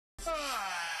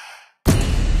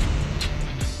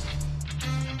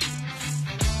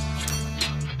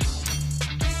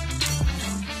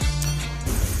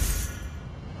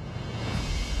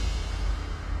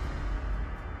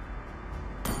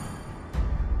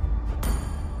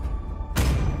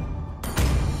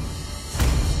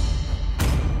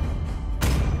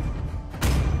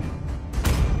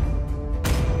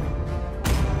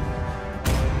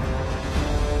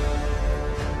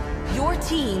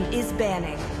is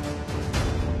banning.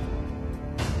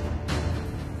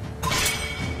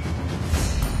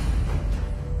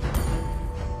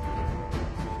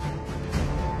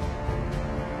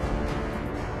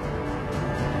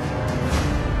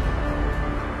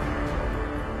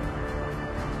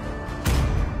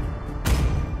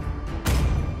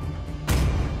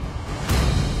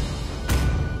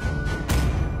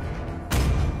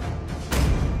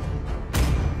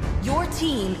 Your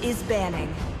team is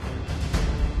banning.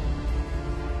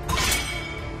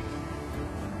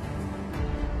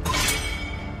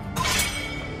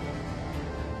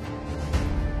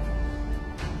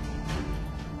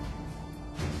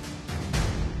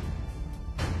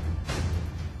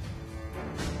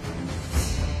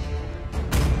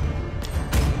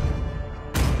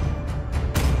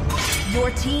 Your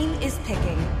team is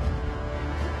picking.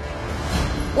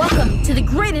 Welcome to the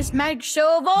greatest magic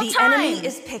show of all The time! enemy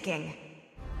is picking.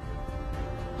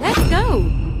 Let's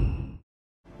go!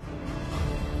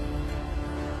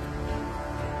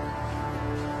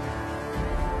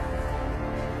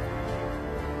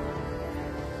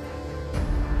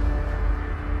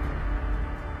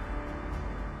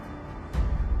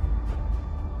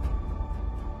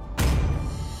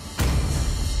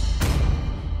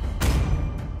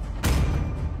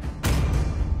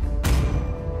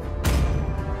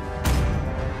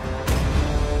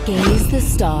 Gaze the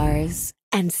stars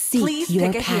and seek Please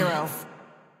your pick a path. hero.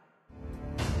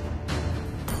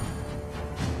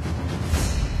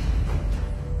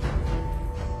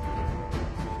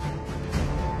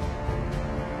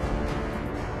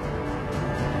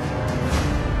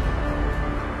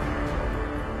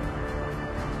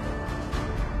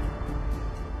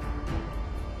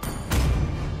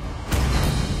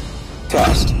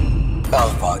 Test.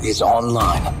 Alpha is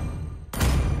online.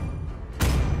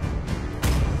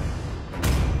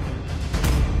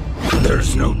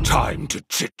 There's no time to The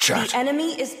chit-chat.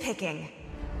 enemy is picking.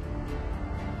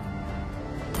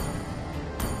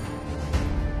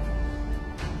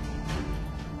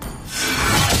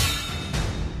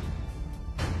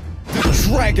 The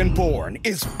Dragonborn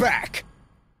is back!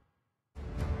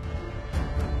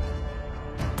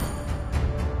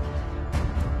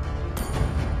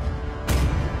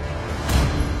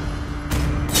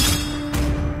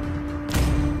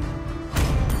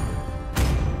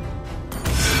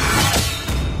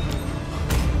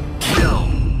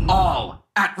 Kill all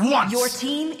at once! Your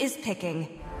team is picking.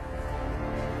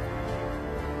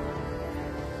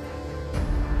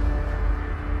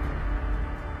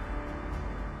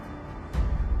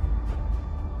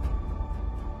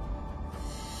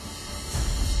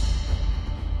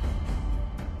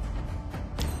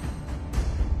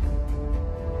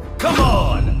 Come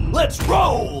on, let's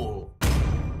roll!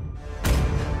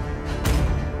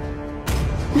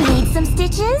 Need some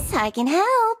stitches? I can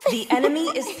help. The enemy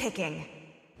is picking.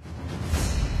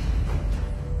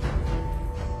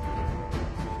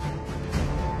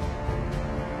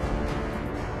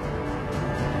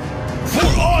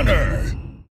 For honor!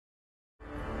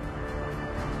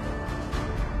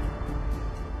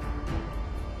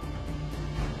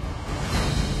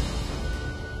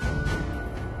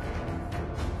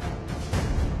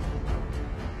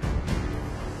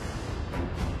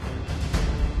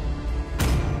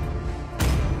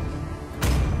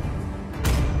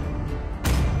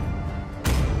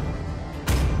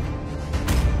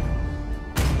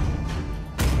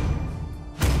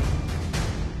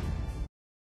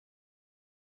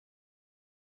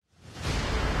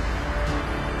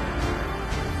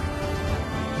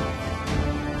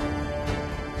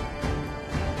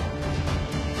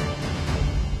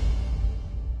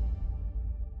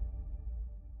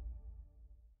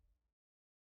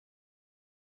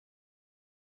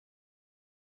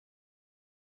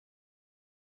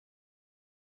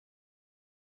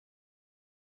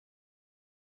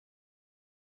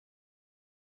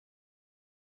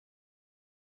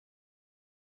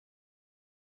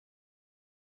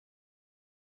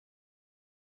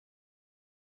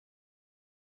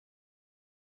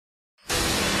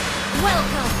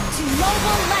 Welcome to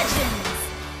Mobile Legends!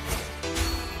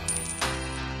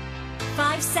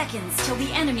 5 seconds till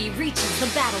the enemy reaches the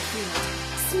battlefield.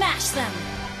 Smash them!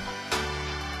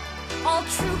 All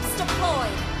troops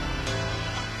deployed!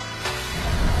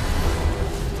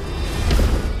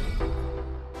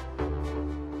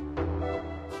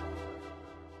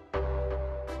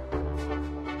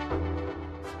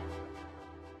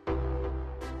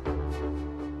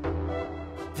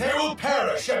 They will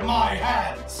perish at my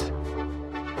hands!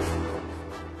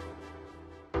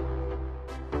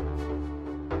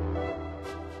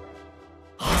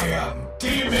 I am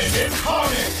Demon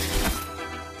Incarnate!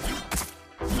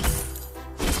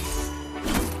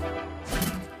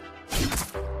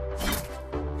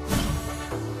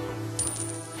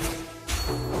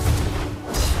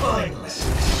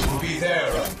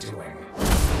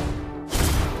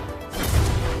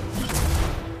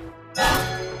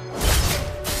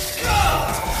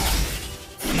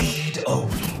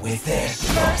 with their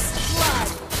First blood.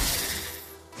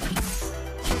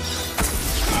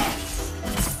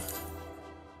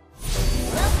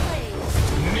 Well played.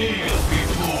 Kneel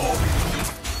before me.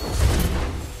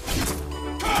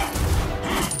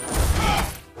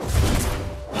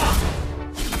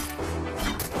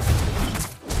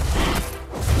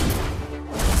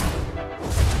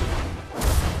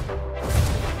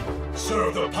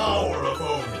 Serve the power of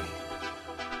Oni.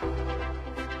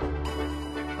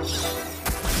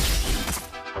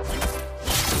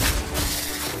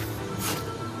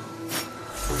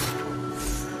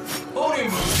 Oni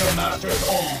moves your master's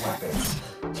own weapons,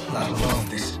 let alone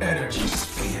this energy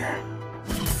spear.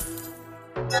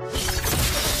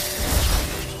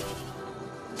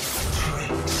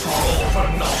 Tricks are all for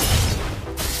nothing.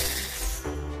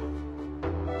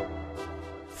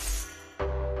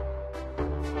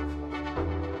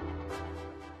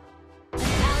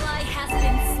 Ally has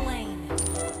been slain.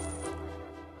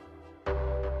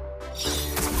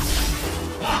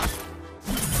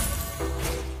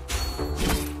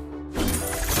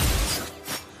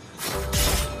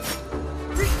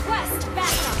 Request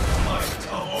backup. Might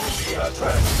of Oni has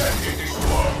transcended this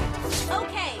world.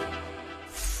 Okay.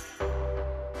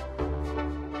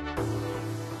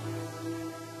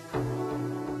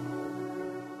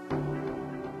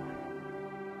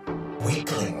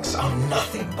 Weaklings are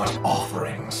nothing but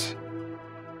offerings.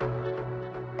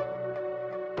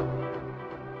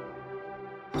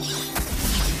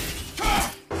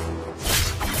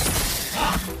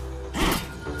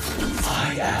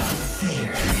 I am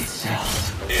fear itself.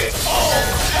 It all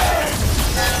ends!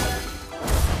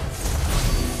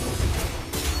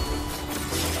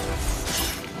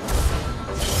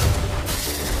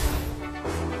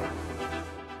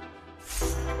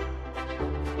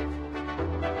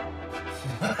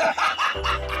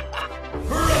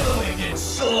 Reveling in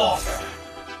slaughter.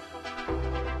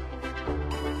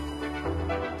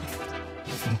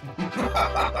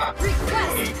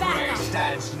 Request Prey backup.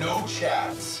 stands no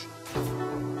chance.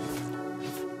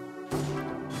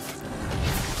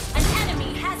 An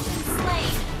enemy has been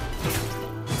slain.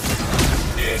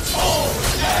 It all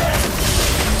ends!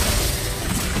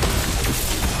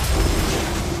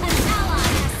 An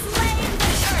ally has slain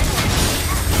the turret.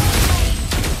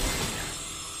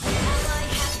 An ally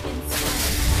has been slain.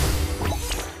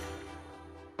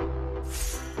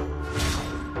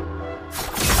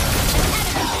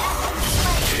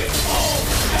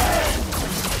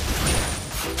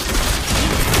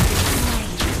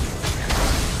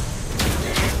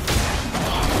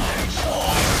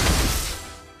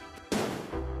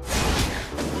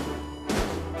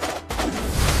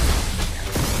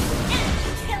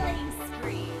 Killing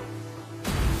spree.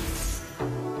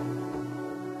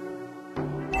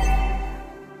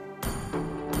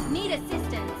 Need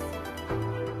assistance.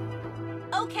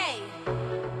 Okay.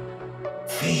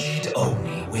 Feed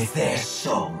Oni with their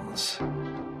songs.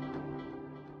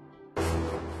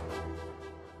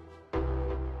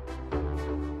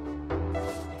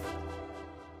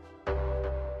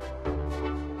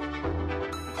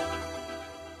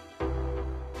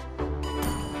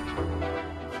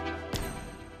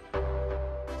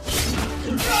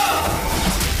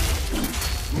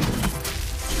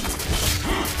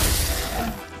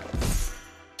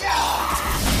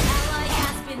 Ally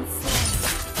has been slain.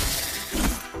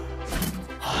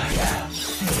 I am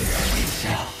fear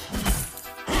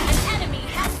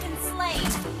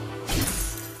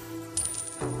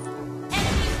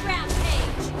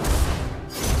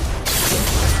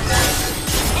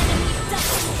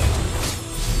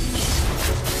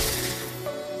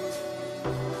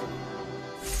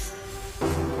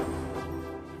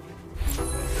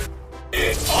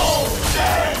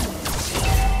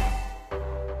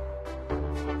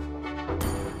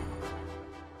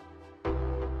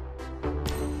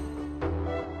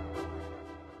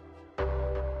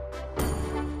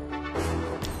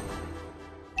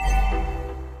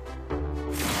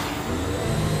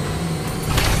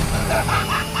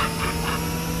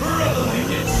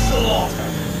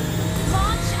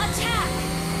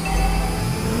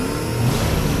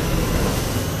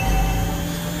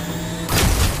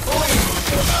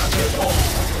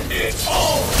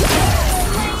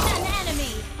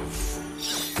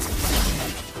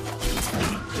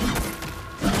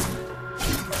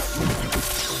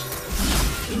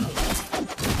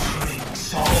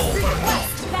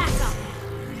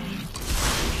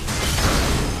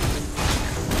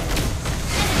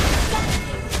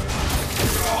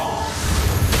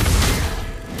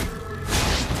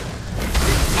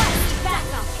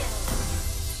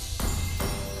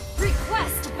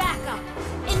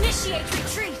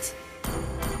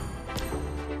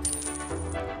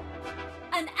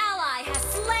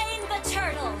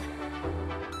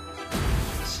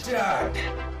Stand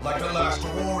like the last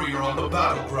warrior on the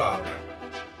battleground.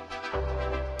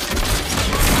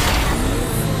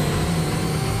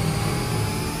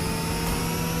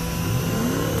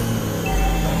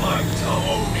 The might of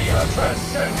Oni has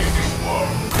transcended this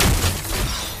world.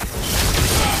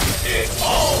 It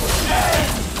all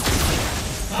ends!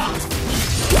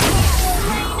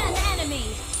 Slain an enemy!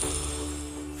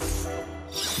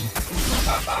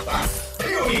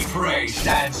 Puny prey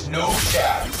stands no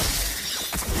chance.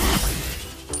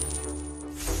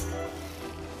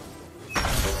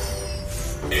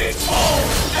 It all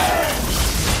ends!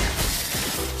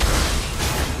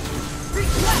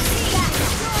 Requesting that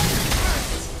destroy the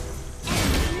turret!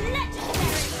 Enemy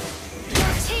legendary!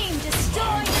 Your team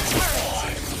destroyed the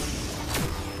turret!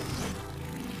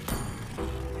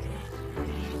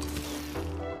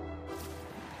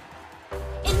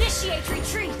 Initiate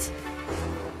retreat!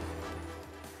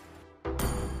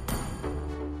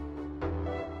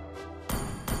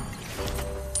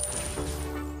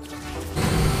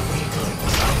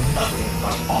 Nothing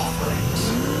but offerings.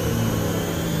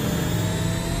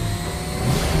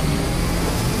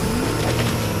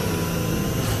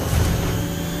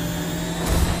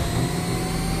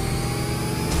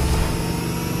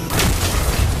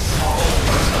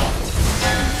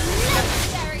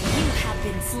 Legendary! You have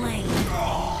been slain.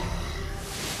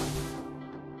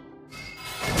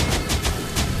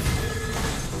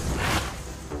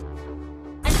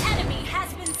 An enemy has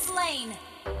been slain.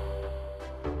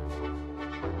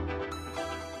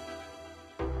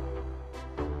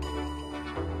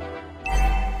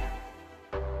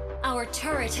 Our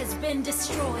turret has been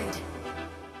destroyed.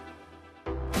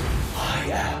 I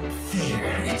am fear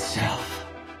itself.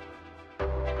 An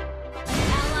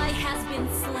ally has been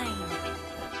slain.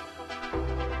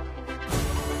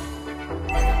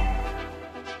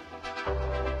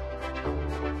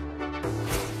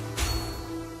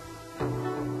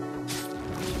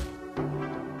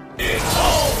 It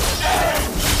all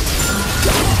ends!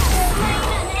 Slain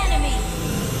an enemy.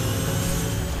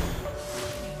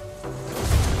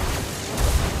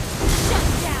 Shut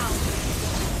down.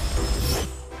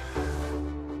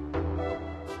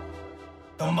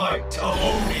 The might of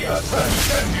Oni has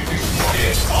transcended this world.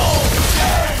 It all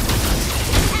ends!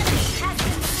 Enemy has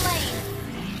been slain.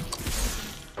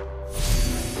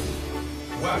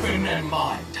 Weapon and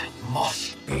mind must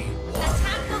be one.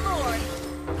 Attack the Lord.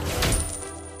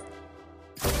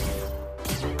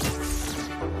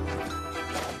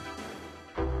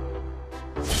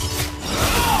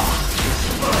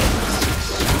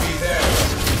 Be there.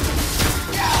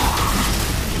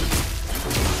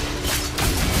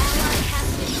 Ally has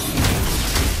been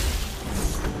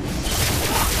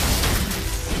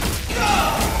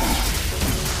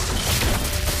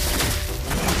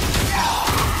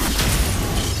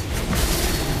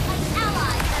An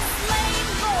ally has slain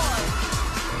Lord.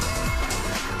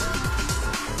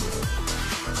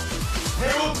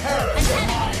 They will An perish in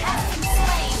my enemy has been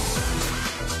slain.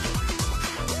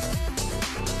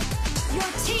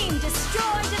 Your team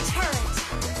destroyed a turret.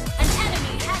 An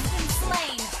enemy has been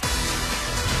slain.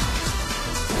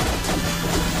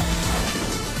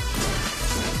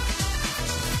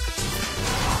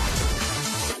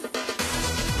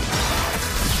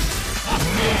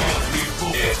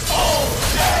 It all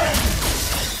ends!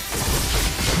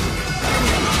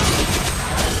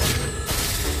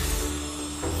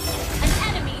 An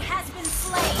enemy has been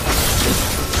slain.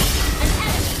 An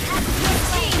enemy has been slain. Your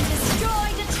team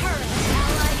destroyed a turret.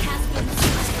 Ally has been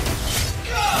slain.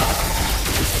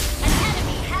 An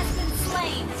enemy has been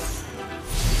slain.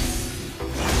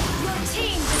 Your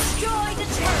team destroyed a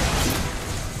turret.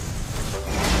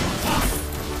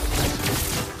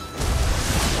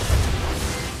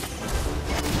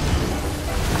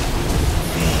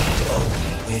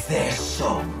 With their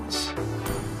songs.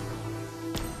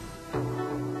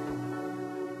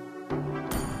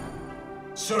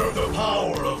 Serve the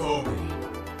power of Oni.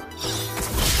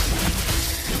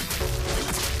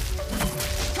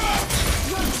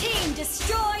 Your team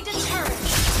destroyed a turret.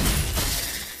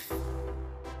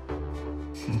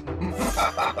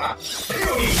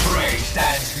 Puny prey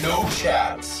stands no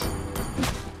chance.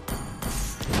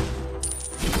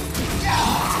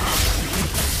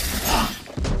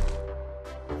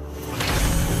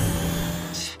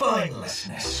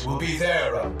 Spinelessness will be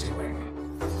their undoing.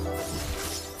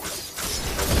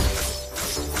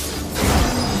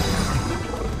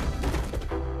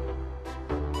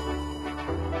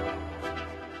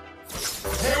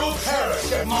 They will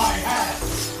perish at my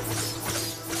hands.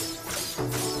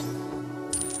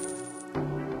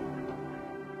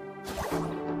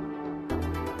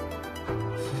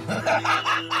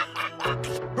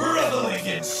 Reveling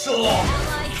in slaughter.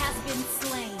 Ally has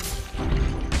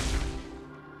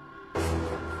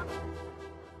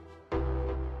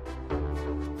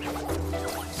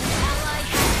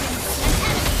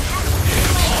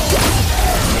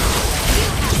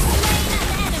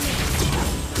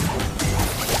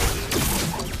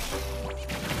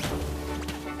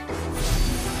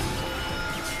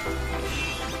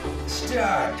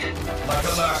Like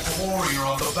the last warrior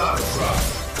on the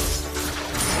battleground.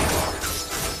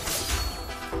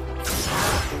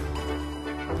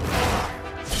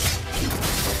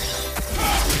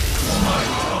 The might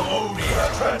of Oni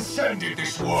has transcended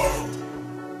this world.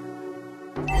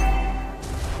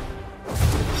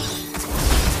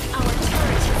 Our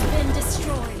turret has been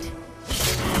destroyed.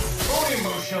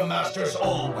 Onimusha masters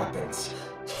all weapons,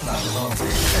 let alone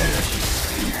this energy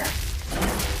sphere.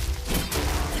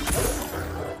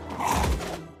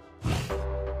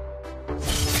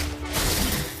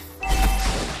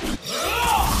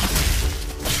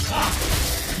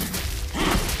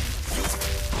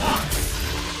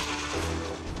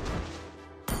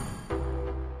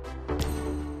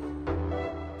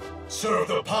 Serve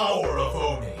the power of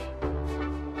Oni.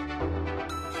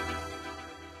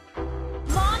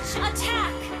 Launch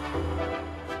attack!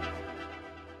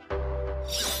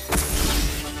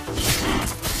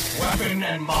 Weapon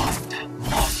and mind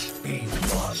must be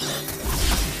one.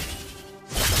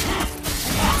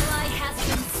 Ally has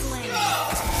been slain.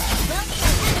 The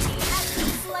enemy has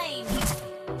been slain.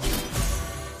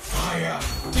 I am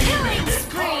Killing demon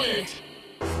spree! incarnate.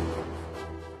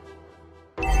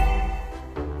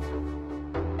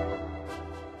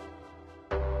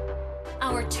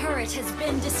 Our turret has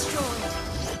been destroyed.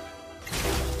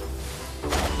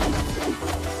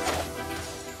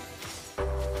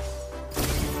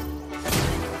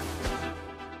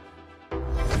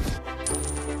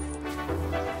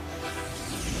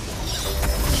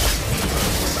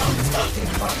 Nothing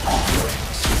but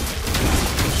offerings.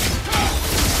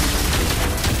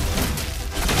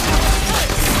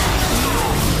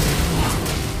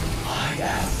 I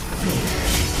am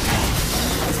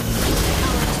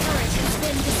Our turret has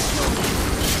been destroyed.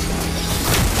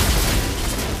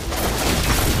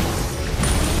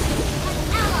 An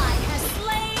ally has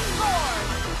slain Lord.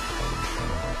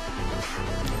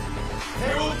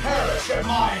 They will perish at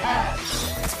my hands.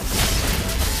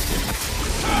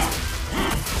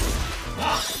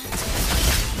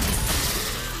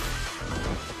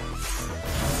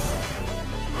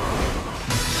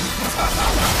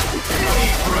 Any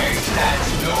brain has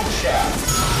no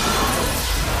chance.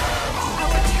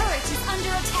 Our turret is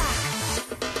under attack.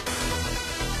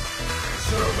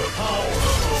 Serve the power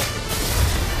of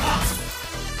Oni.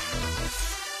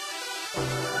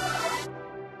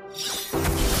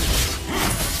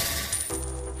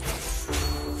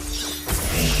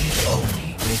 Feed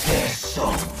Oni with their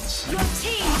songs. Your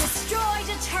team destroyed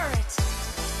a turret.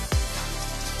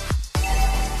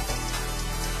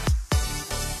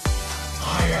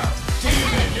 I am demon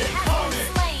Enemy has been incarnate.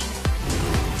 slain.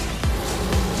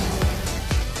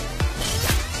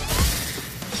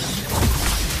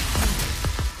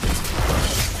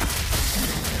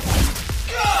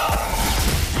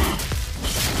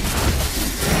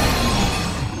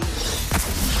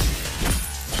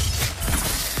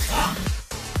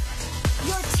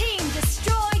 Your team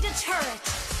destroyed a turret.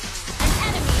 An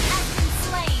enemy has been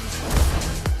slain.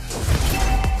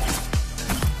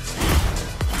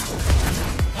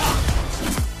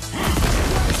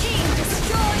 Your team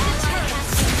destroyed a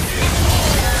turret.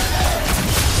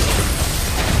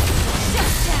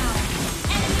 Shut down.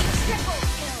 Enemy triple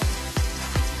kill.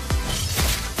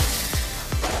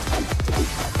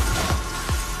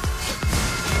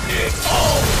 It's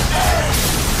all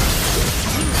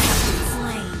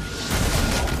Slain.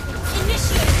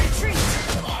 Initiate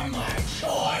retreat. by my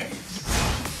choice.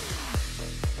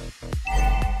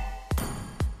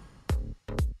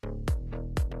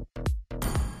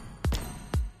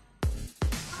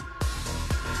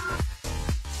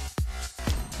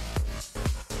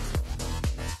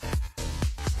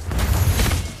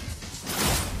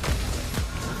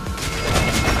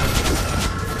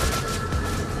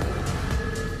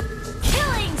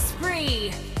 Killing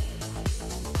spree.